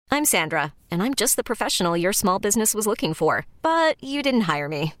I'm Sandra, and I'm just the professional your small business was looking for. But you didn't hire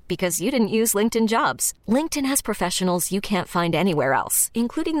me because you didn't use LinkedIn Jobs. LinkedIn has professionals you can't find anywhere else,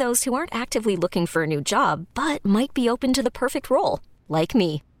 including those who aren't actively looking for a new job, but might be open to the perfect role, like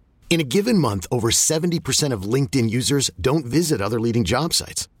me. In a given month, over 70% of LinkedIn users don't visit other leading job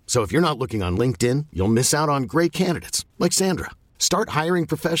sites. So if you're not looking on LinkedIn, you'll miss out on great candidates like Sandra. Start hiring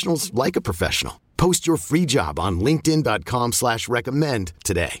professionals like a professional. Post your free job on linkedin.com/recommend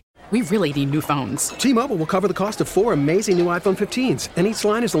today. We really need new phones. T-Mobile will cover the cost of 4 amazing new iPhone 15s, and each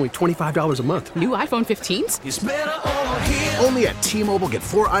line is only $25 a month. New iPhone 15s? It's better over here. Only at T-Mobile, get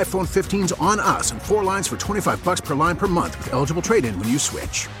 4 iPhone 15s on us and 4 lines for $25 per line per month with eligible trade-in when you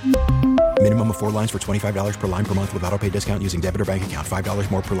switch. Minimum of 4 lines for $25 per line per month with autopay discount using debit or bank account.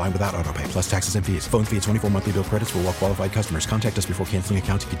 $5 more per line without autopay, plus taxes and fees. Phone fee at 24 monthly bill credits for well-qualified customers. Contact us before canceling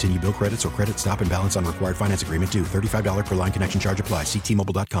account to continue bill credits or credit stop and balance on required finance agreement due. $35 per line connection charge applies. See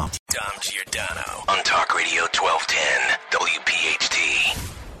T-Mobile.com. Dom Giordano on Talk Radio 1210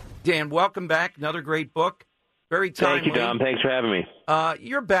 WPHT. Dan, welcome back. Another great book. Very timely. Thank you, Dom. Thanks for having me.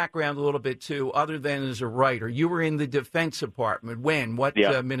 Your background a little bit, too, other than as a writer. You were in the Defense Department. When? What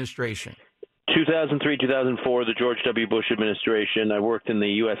administration? 2003, 2004, the George W. Bush administration. I worked in the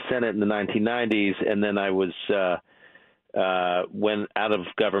U.S. Senate in the 1990s, and then I was went out of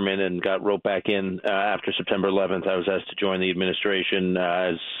government and got roped back in after September 11th. I was asked to join the administration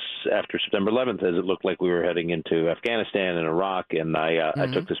after September 11th, as it looked like we were heading into Afghanistan and Iraq, and I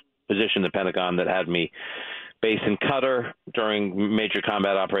took this position in the Pentagon that had me based in Qatar during major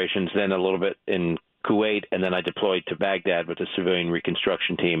combat operations, then a little bit in Kuwait, and then I deployed to Baghdad with a civilian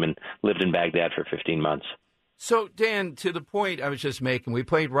reconstruction team and lived in Baghdad for 15 months. So, Dan, to the point I was just making, we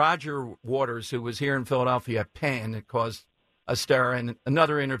played Roger Waters, who was here in Philadelphia at Penn. It caused a stir, and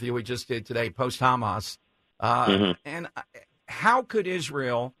another interview we just did today, post-Hamas. And how could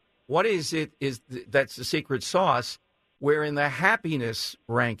Israel, what is it that's the secret sauce, where in the happiness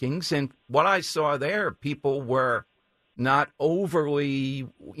rankings, and what I saw there, people were not overly,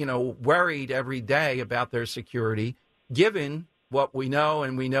 worried every day about their security, given what we know,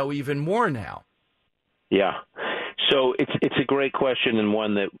 and we know even more now. Yeah. So it's a great question, and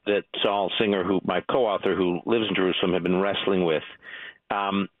one that Saul Singer, my co-author who lives in Jerusalem, have been wrestling with.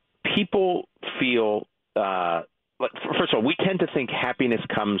 People feel, first of all, we tend to think happiness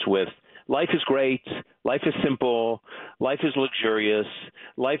comes with life is great, life is simple, life is luxurious,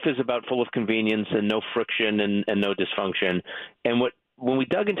 life is about full of convenience and no friction and no dysfunction. And when we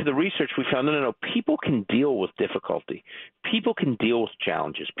dug into the research, we found no, people can deal with difficulty. People can deal with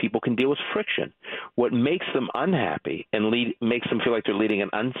challenges. People can deal with friction. What makes them unhappy and makes them feel like they're leading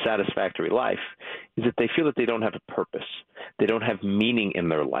an unsatisfactory life is that they feel that they don't have a purpose. They don't have meaning in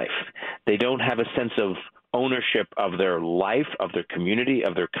their life. They don't have a sense of ownership of their life, of their community,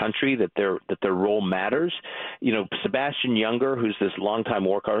 of their country, that their role matters. Sebastian Junger, who's this longtime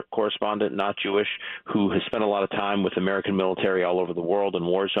war correspondent, not Jewish, who has spent a lot of time with American military all over the world in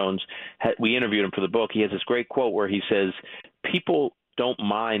war zones, we interviewed him for the book. He has this great quote where he says, people don't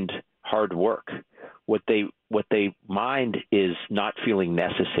mind hard work. What they mind is not feeling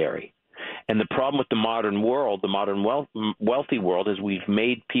necessary. And the problem with the modern world, the modern wealthy world, is we've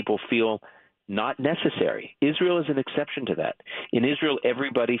made people feel not necessary. Israel is an exception to that. In Israel,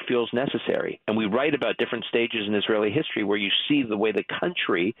 everybody feels necessary. And we write about different stages in Israeli history where you see the way the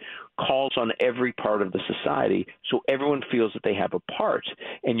country calls on every part of the society, so everyone feels that they have a part.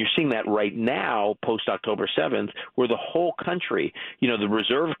 And you're seeing that right now, post-October 7th, where the whole country, the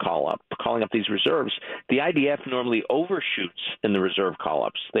reserve calling up these reserves, the IDF normally overshoots in the reserve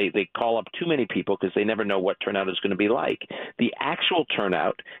call-ups. They call up too many people because they never know what turnout is going to be like. The actual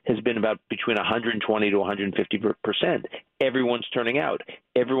turnout has been about between 120 to 150%. Everyone's turning out.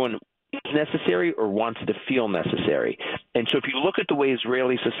 Everyone is necessary or wants to feel necessary. And so if you look at the way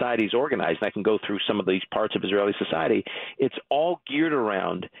Israeli society is organized, and I can go through some of these parts of Israeli society, it's all geared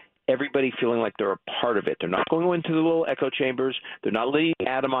around everybody feeling like they're a part of it. They're not going into the little echo chambers. They're not leading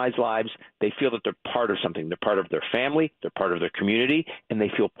atomized lives. They feel that they're part of something. They're part of their family. They're part of their community, and they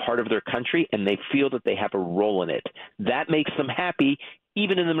feel part of their country, and they feel that they have a role in it. That makes them happy,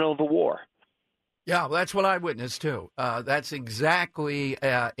 even in the middle of a war. Yeah, well, that's what I witnessed, too. That's exactly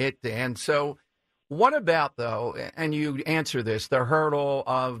it, Dan. So what about, though, and you answer this, the hurdle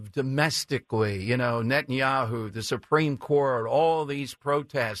of domestically, Netanyahu, the Supreme Court, all these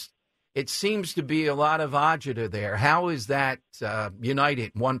protests? It seems to be a lot of agita there. How is that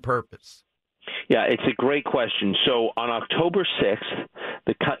united in one purpose? Yeah, it's a great question. So on October 6th,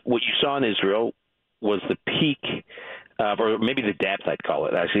 what you saw in Israel was the peak or maybe the depth, I'd call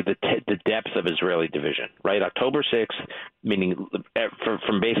it, actually, the depth of Israeli division, right? October 6th, meaning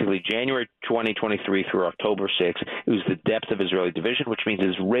from basically January 2023 through October 6th, it was the depth of Israeli division, which means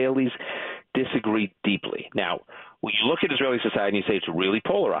Israelis disagree deeply. Now, when you look at Israeli society and you say it's really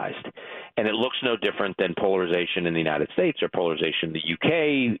polarized, and it looks no different than polarization in the United States or polarization in the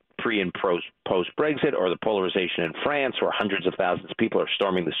UK pre- and post-Brexit, or the polarization in France where hundreds of thousands of people are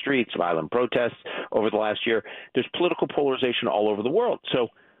storming the streets, violent protests over the last year, there's political polarization all over the world. So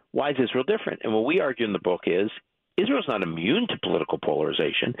why is Israel different? And what we argue in the book is Israel's not immune to political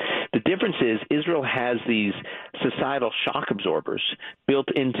polarization. The difference is Israel has these societal shock absorbers built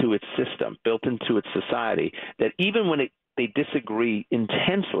into its system, built into its society, that even when they disagree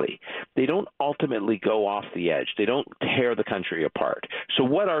intensely, they don't ultimately go off the edge. They don't tear the country apart. So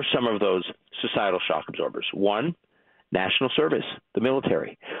what are some of those societal shock absorbers? One, national service, the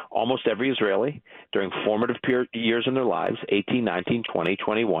military. Almost every Israeli during formative years in their lives, 18, 19, 20,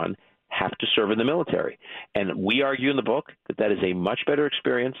 21, have to serve in the military. And we argue in the book that that is a much better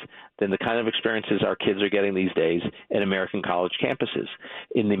experience than the kind of experiences our kids are getting these days in American college campuses.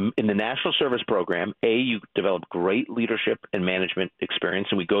 In the National Service Program, you develop great leadership and management experience,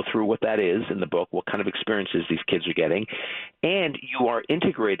 and we go through what that is in the book, what kind of experiences these kids are getting, and you are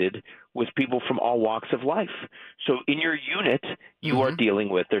integrated with people from all walks of life. So in your unit, you are dealing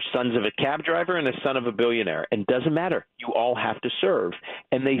with, there's sons of a cab driver and a son of a billionaire, and doesn't matter. You all have to serve,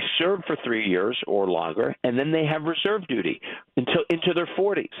 and they serve for 3 years or longer, and then they have reserve duty until into their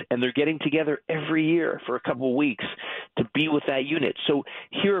 40s, and they're getting together every year for a couple of weeks to be with that unit. So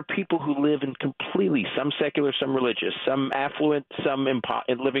here are people who live in completely, some secular, some religious, some affluent, some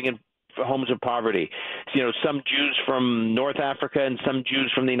living in homes of poverty, some Jews from North Africa and some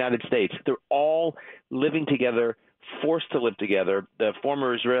Jews from the United States. They're all living together, forced to live together. The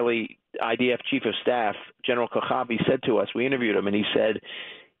former Israeli IDF chief of staff, General Kochavi, said to us, we interviewed him, and he said,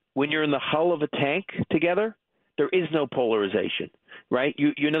 when you're in the hull of a tank together, there is no polarization, right?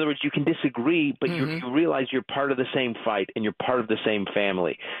 You in other words, you can disagree, but you realize you're part of the same fight and you're part of the same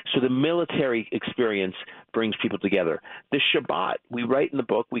family. So the military experience brings people together. The Shabbat, we write in the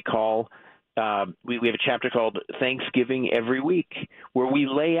book, we call we have a chapter called Thanksgiving Every Week, where we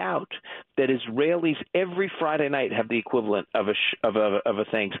lay out that Israelis every Friday night have the equivalent of a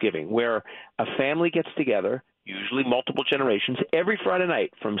Thanksgiving, where a family gets together, usually multiple generations, every Friday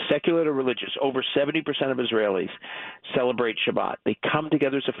night, from secular to religious. Over 70% of Israelis celebrate Shabbat. They come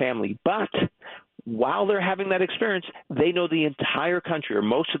together as a family, but while they're having that experience, they know the entire country, or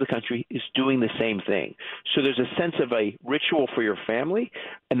most of the country, is doing the same thing. So there's a sense of a ritual for your family,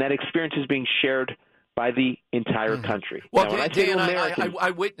 and that experience is being shared by the entire country. Well, now, Dan,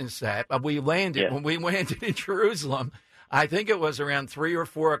 I witnessed that. We landed when we landed in Jerusalem. I think it was around 3 or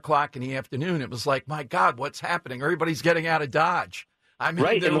 4 o'clock in the afternoon. It was like, my God, what's happening? Everybody's getting out of Dodge. I mean,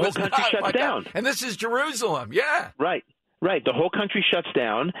 right, and the whole country shuts down. And this is Jerusalem, yeah. Right. The whole country shuts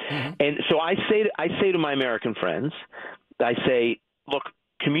down. And so I say to my American friends, I say, look,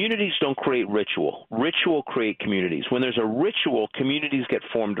 communities don't create ritual. Ritual create communities. When there's a ritual, communities get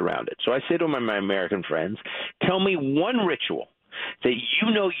formed around it. So I say to my American friends, tell me one ritual that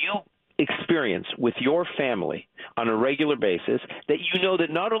you experience with your family on a regular basis that that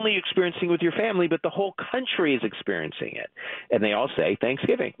not only you're experiencing with your family, but the whole country is experiencing it. And they all say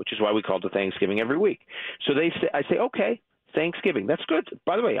Thanksgiving, which is why we call it the Thanksgiving Every Week. So I say, okay, Thanksgiving. That's good.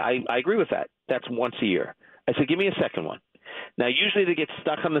 By the way, I agree with that. That's once a year. I said, give me a second one. Now, usually they get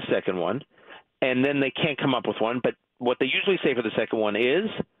stuck on the second one, and then they can't come up with one. But what they usually say for the second one is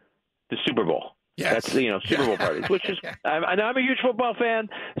the Super Bowl. Yes. That's Super Bowl parties, which is I know I'm a huge football fan,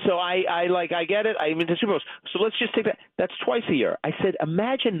 so I get it. I'm into Super Bowls. So let's just take that. That's twice a year. I said,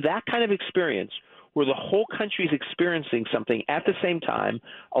 imagine that kind of experience where the whole country is experiencing something at the same time,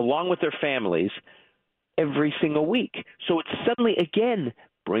 along with their families, every single week. So it suddenly, again,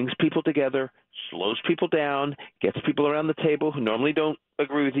 brings people together, slows people down, gets people around the table who normally don't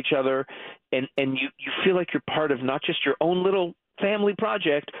agree with each other, and you feel like you're part of not just your own little family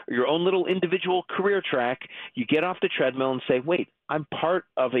project or your own little individual career track. You get off the treadmill and say, wait, I'm part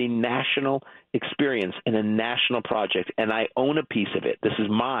of a national experience and a national project, and I own a piece of it. This is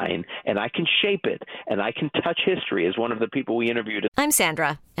mine, and I can shape it, and I can touch history, as one of the people we interviewed. I'm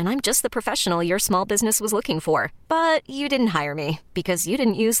Sandra, and I'm just the professional your small business was looking for. But you didn't hire me because you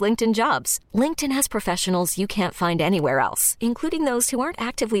didn't use LinkedIn Jobs. LinkedIn has professionals you can't find anywhere else, including those who aren't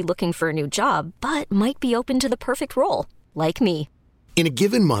actively looking for a new job, but might be open to the perfect role, like me. In a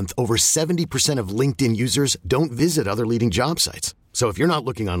given month, over 70% of LinkedIn users don't visit other leading job sites. So if you're not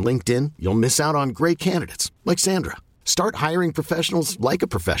looking on LinkedIn, you'll miss out on great candidates like Sandra. Start hiring professionals like a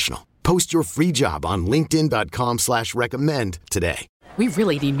professional. Post your free job on linkedin.com/recommend today. We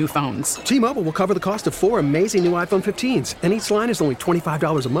really need new phones. T-Mobile will cover the cost of 4 amazing new iPhone 15s, and each line is only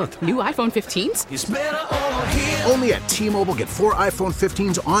 $25 a month. New iPhone 15s? It's better over here. Only at T-Mobile, get 4 iPhone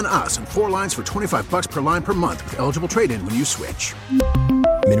 15s on us and 4 lines for $25 per line per month with eligible trade-in when you switch.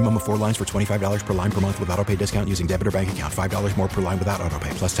 Minimum of 4 lines for $25 per line per month with autopay discount using debit or bank account. $5 more per line without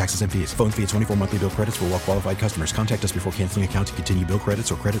autopay, plus taxes and fees. Phone fee at 24 monthly bill credits for well-qualified customers. Contact us before canceling account to continue bill credits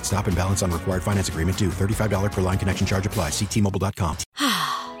or credit stop and balance on required finance agreement due. $35 per line connection charge applies. See T-Mobile.com.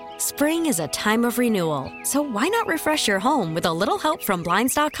 Spring is a time of renewal, so why not refresh your home with a little help from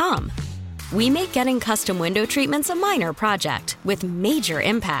Blinds.com? We make getting custom window treatments a minor project with major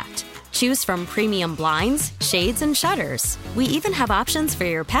impact. Choose from premium blinds, shades, and shutters. We even have options for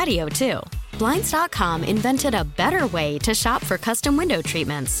your patio, too. Blinds.com invented a better way to shop for custom window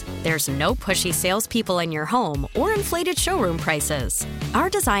treatments. There's no pushy salespeople in your home or inflated showroom prices. Our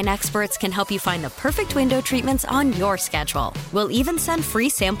design experts can help you find the perfect window treatments on your schedule. We'll even send free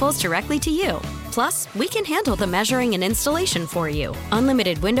samples directly to you. Plus, we can handle the measuring and installation for you.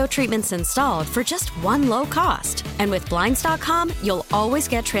 Unlimited window treatments installed for just one low cost. And with Blinds.com, you'll always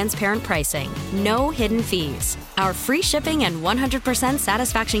get transparent pricing. No hidden fees. Our free shipping and 100%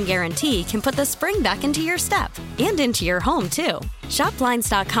 satisfaction guarantee can put the spring back into your step and into your home, too. Shop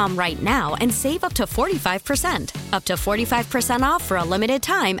Blinds.com right now and save up to 45%. Up to 45% off for a limited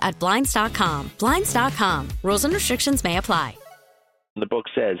time at Blinds.com. Blinds.com. Rules and restrictions may apply. The book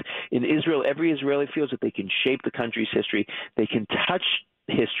says, in Israel, every Israeli feels that they can shape the country's history. They can touch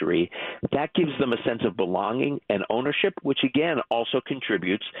history. That gives them a sense of belonging and ownership, which, again, also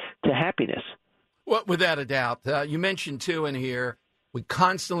contributes to happiness. Well, without a doubt. You mentioned, too, in here, we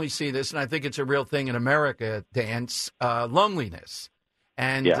constantly see this, and I think it's a real thing in America, Dan, loneliness.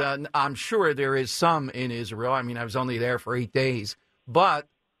 And I'm sure there is some in Israel. I mean, I was only there for 8 days. But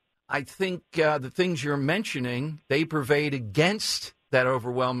I think the things you're mentioning, they pervade against that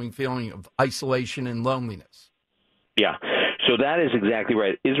overwhelming feeling of isolation and loneliness. Yeah. So that is exactly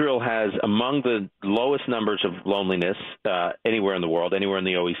right. Israel has among the lowest numbers of loneliness anywhere in the world, anywhere in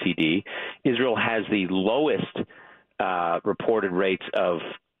the OECD. Israel has the lowest reported rates of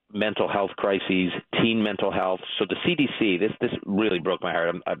mental health crises, teen mental health. So the CDC, this really broke my heart.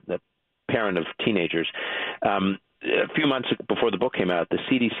 I'm the parent of teenagers. A few months before the book came out, the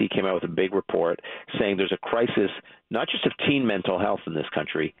CDC came out with a big report saying there's a crisis not just of teen mental health in this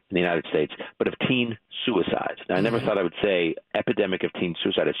country, in the United States, but of teen suicide. Now, I never thought I would say epidemic of teen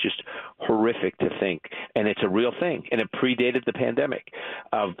suicide. It's just horrific to think, and it's a real thing, and it predated the pandemic,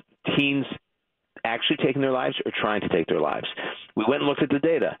 of teens actually taking their lives or trying to take their lives. We went and looked at the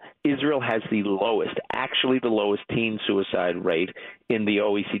data. Israel has the lowest teen suicide rate in the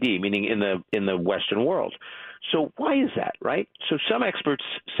OECD, meaning in the Western world. So why is that, right? So some experts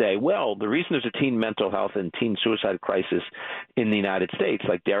say, well, the reason there's a teen mental health and teen suicide crisis in the United States,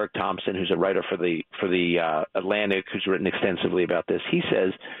 like Derek Thompson, who's a writer for the Atlantic, who's written extensively about this, he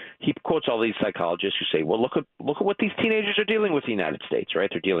quotes all these psychologists who say, well, look at what these teenagers are dealing with in the United States, right?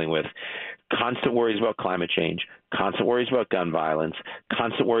 They're dealing with constant worries about climate change, constant worries about gun violence,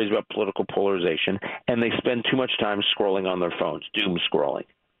 constant worries about political polarization, and they spend too much time scrolling on their phones, doom scrolling.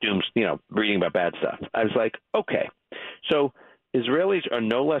 Reading about bad stuff. I was like, okay. So Israelis are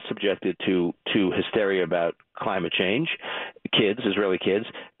no less subjected to hysteria about climate change. Israeli kids.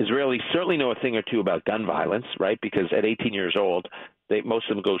 Israelis certainly know a thing or two about gun violence, right? Because at 18 years old, most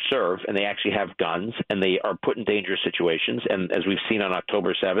of them go serve, and they actually have guns, and they are put in dangerous situations. And as we've seen on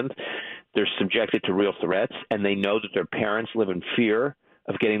October 7th, they're subjected to real threats, and they know that their parents live in fear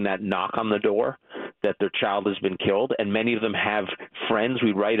of getting that knock on the door that their child has been killed. And many of them have friends.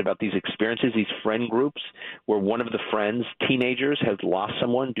 We write about these experiences, these friend groups, where one of the friends, teenagers, has lost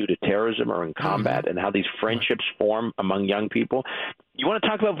someone due to terrorism or in combat, and how these friendships form among young people. You want to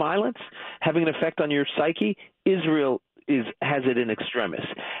talk about violence having an effect on your psyche? Israel has it in extremis.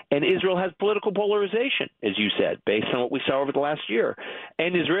 And Israel has political polarization, as you said, based on what we saw over the last year.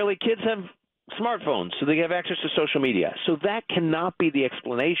 And Israeli kids have smartphones, so they have access to social media. So that cannot be the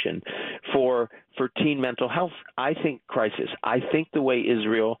explanation for teen mental health, crisis. I think the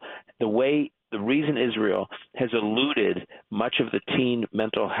reason Israel has eluded much of the teen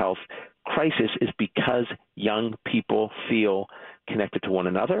mental health crisis is because young people feel connected to one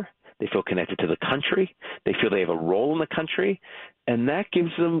another. They feel connected to the country. They feel they have a role in the country, and that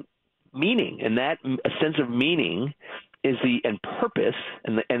gives them meaning. And that a sense of meaning and purpose,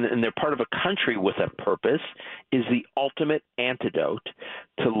 and they're part of a country with a purpose, is the ultimate antidote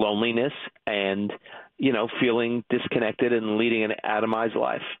to loneliness and, feeling disconnected and leading an atomized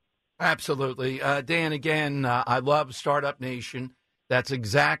life. Absolutely. Dan, again, I love Startup Nation. That's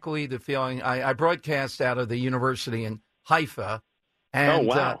exactly the feeling. I broadcast out of the university in Haifa, and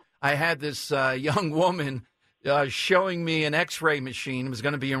I had this young woman showing me an X-ray machine. It was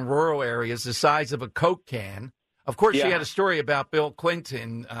going to be in rural areas the size of a Coke can. Of course, she had a story about Bill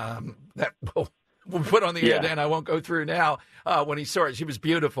Clinton that we'll put on the air then. I won't go through now when he saw it. She was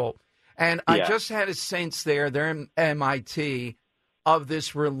beautiful. And I just had a sense there in MIT of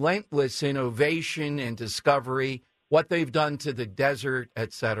this relentless innovation and discovery, what they've done to the desert,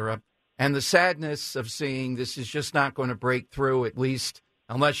 et cetera, and the sadness of seeing this is just not going to break through, at least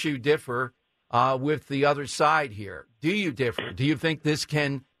unless you differ with the other side here. Do you differ? Do you think this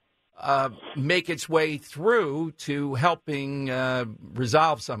can make its way through to helping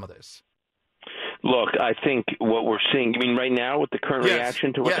resolve some of this? Look, I think what we're seeing, right now with the current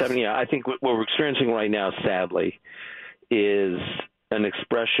reaction to what's happening, I think what we're experiencing right now, sadly, is an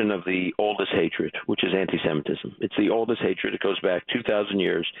expression of the oldest hatred, which is anti-Semitism. It's the oldest hatred. It goes back 2,000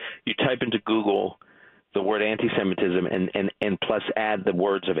 years. You type into Google the word anti-Semitism and plus add the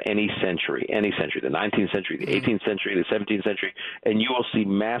words of any century, the 19th century, the 18th century, the 17th century, and you will see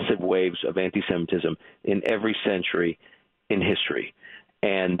massive waves of anti-Semitism in every century in history.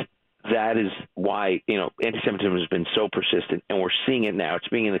 And that is why, anti-Semitism has been so persistent, and we're seeing it now. It's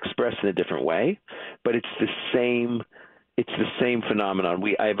being expressed in a different way, but it's the same phenomenon.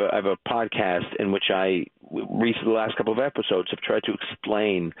 I have a podcast in which I, recently the last couple of episodes, have tried to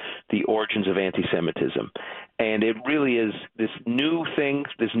explain the origins of anti-Semitism. And it really is this new thing,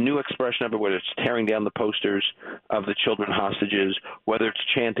 this new expression of it, whether it's tearing down the posters of the children hostages, whether it's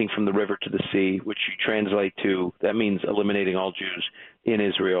chanting from the river to the sea, which you translate to, that means eliminating all Jews in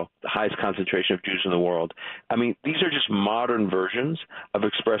Israel, the highest concentration of Jews in the world. These are just modern versions of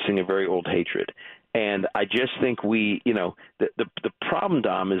expressing a very old hatred. And I just think the problem,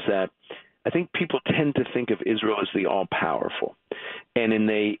 Dom, is that I think people tend to think of Israel as the all-powerful, and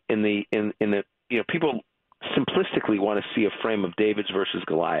people simplistically want to see a frame of David's versus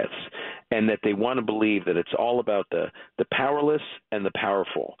Goliath's, and that they want to believe that it's all about the powerless and the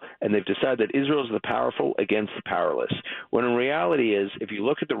powerful, and they've decided that Israel is the powerful against the powerless. When in reality is, if you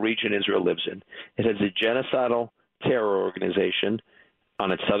look at the region Israel lives in, it has a genocidal terror organization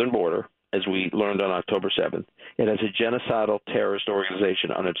on its southern border, as we learned on October 7th. It has a genocidal terrorist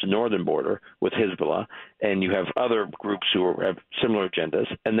organization on its northern border with Hezbollah, and you have other groups who have similar agendas.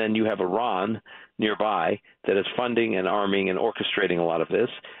 And then you have Iran nearby that is funding and arming and orchestrating a lot of this.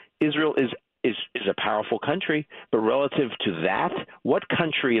 Israel is a powerful country, but relative to that, what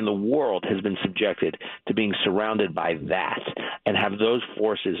country in the world has been subjected to being surrounded by that and have those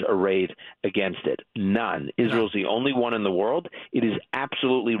forces arrayed against it? None. Israel's the only one in the world. It is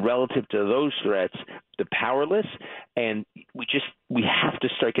absolutely relative to those threats, the powerless, and we have to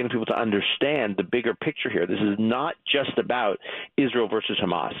start getting people to understand the bigger picture here. This is not just about Israel versus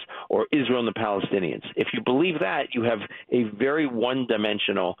Hamas or Israel and the Palestinians. If you believe that, you have a very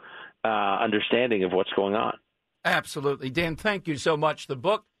one-dimensional understanding of what's going on. Absolutely. Dan, thank you so much. The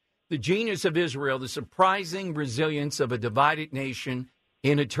book, The Genius of Israel, The Surprising Resilience of a Divided Nation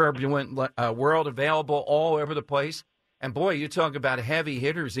in a Turbulent World, available all over the place. And boy, you talk about heavy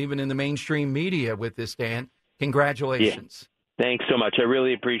hitters, even in the mainstream media with this, Dan. Congratulations. Yeah. Thanks so much. I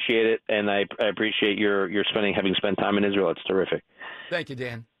really appreciate it, and I appreciate your having spent time in Israel. It's terrific. Thank you,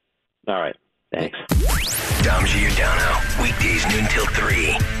 Dan. All right. Thanks. Dom Giordano, weekdays noon till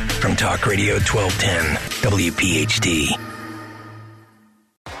 3 from Talk Radio 1210 WPHT.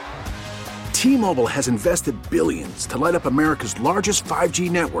 T-Mobile has invested billions to light up America's largest 5G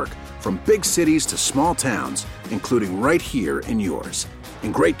network, from big cities to small towns, including right here in yours.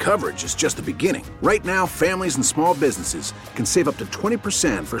 And great coverage is just the beginning. Right now, families and small businesses can save up to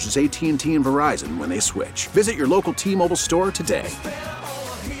 20% versus AT&T and Verizon when they switch. Visit your local T-Mobile store today.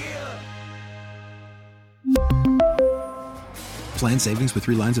 Plan savings with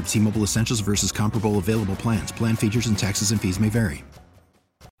 3 lines of T-Mobile Essentials versus comparable available plans. Plan features and taxes and fees may vary.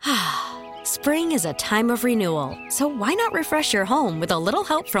 Spring is a time of renewal, so why not refresh your home with a little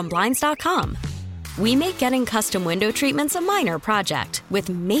help from Blinds.com? We make getting custom window treatments a minor project with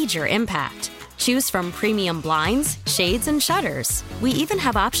major impact. Choose from premium blinds, shades, and shutters. We even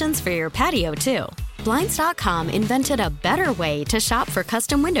have options for your patio, too. Blinds.com invented a better way to shop for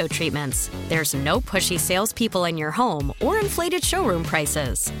custom window treatments. There's no pushy salespeople in your home or inflated showroom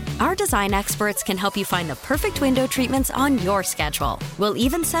prices. Our design experts can help you find the perfect window treatments on your schedule. We'll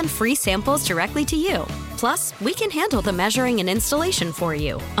even send free samples directly to you. Plus, we can handle the measuring and installation for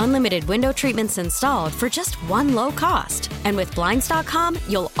you. Unlimited window treatments installed for just one low cost. And with Blinds.com,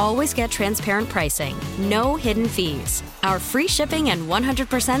 you'll always get transparent pricing. No hidden fees. Our free shipping and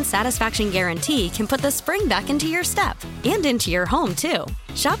 100% satisfaction guarantee can put the spring back into your step and into your home, too.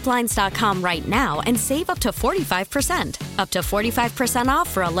 Shop Blinds.com right now and save up to 45%. Up to 45%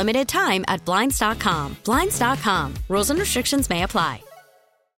 off for a limited time at Blinds.com. Blinds.com. Rules and restrictions may apply.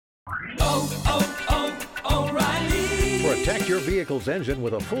 O'Reilly. Protect your vehicle's engine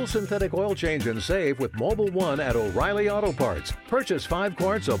with a full synthetic oil change and save with Mobile One at O'Reilly Auto Parts. Purchase 5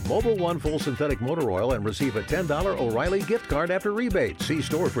 quarts of Mobile One full synthetic motor oil and receive a $10 O'Reilly gift card after rebate. See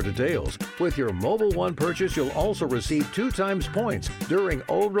store for details. With your Mobile One purchase, you'll also receive 2 times points during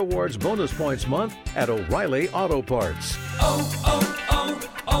O Rewards Bonus Points Month at O'Reilly Auto Parts.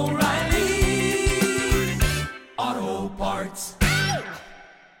 O'Reilly Auto Parts.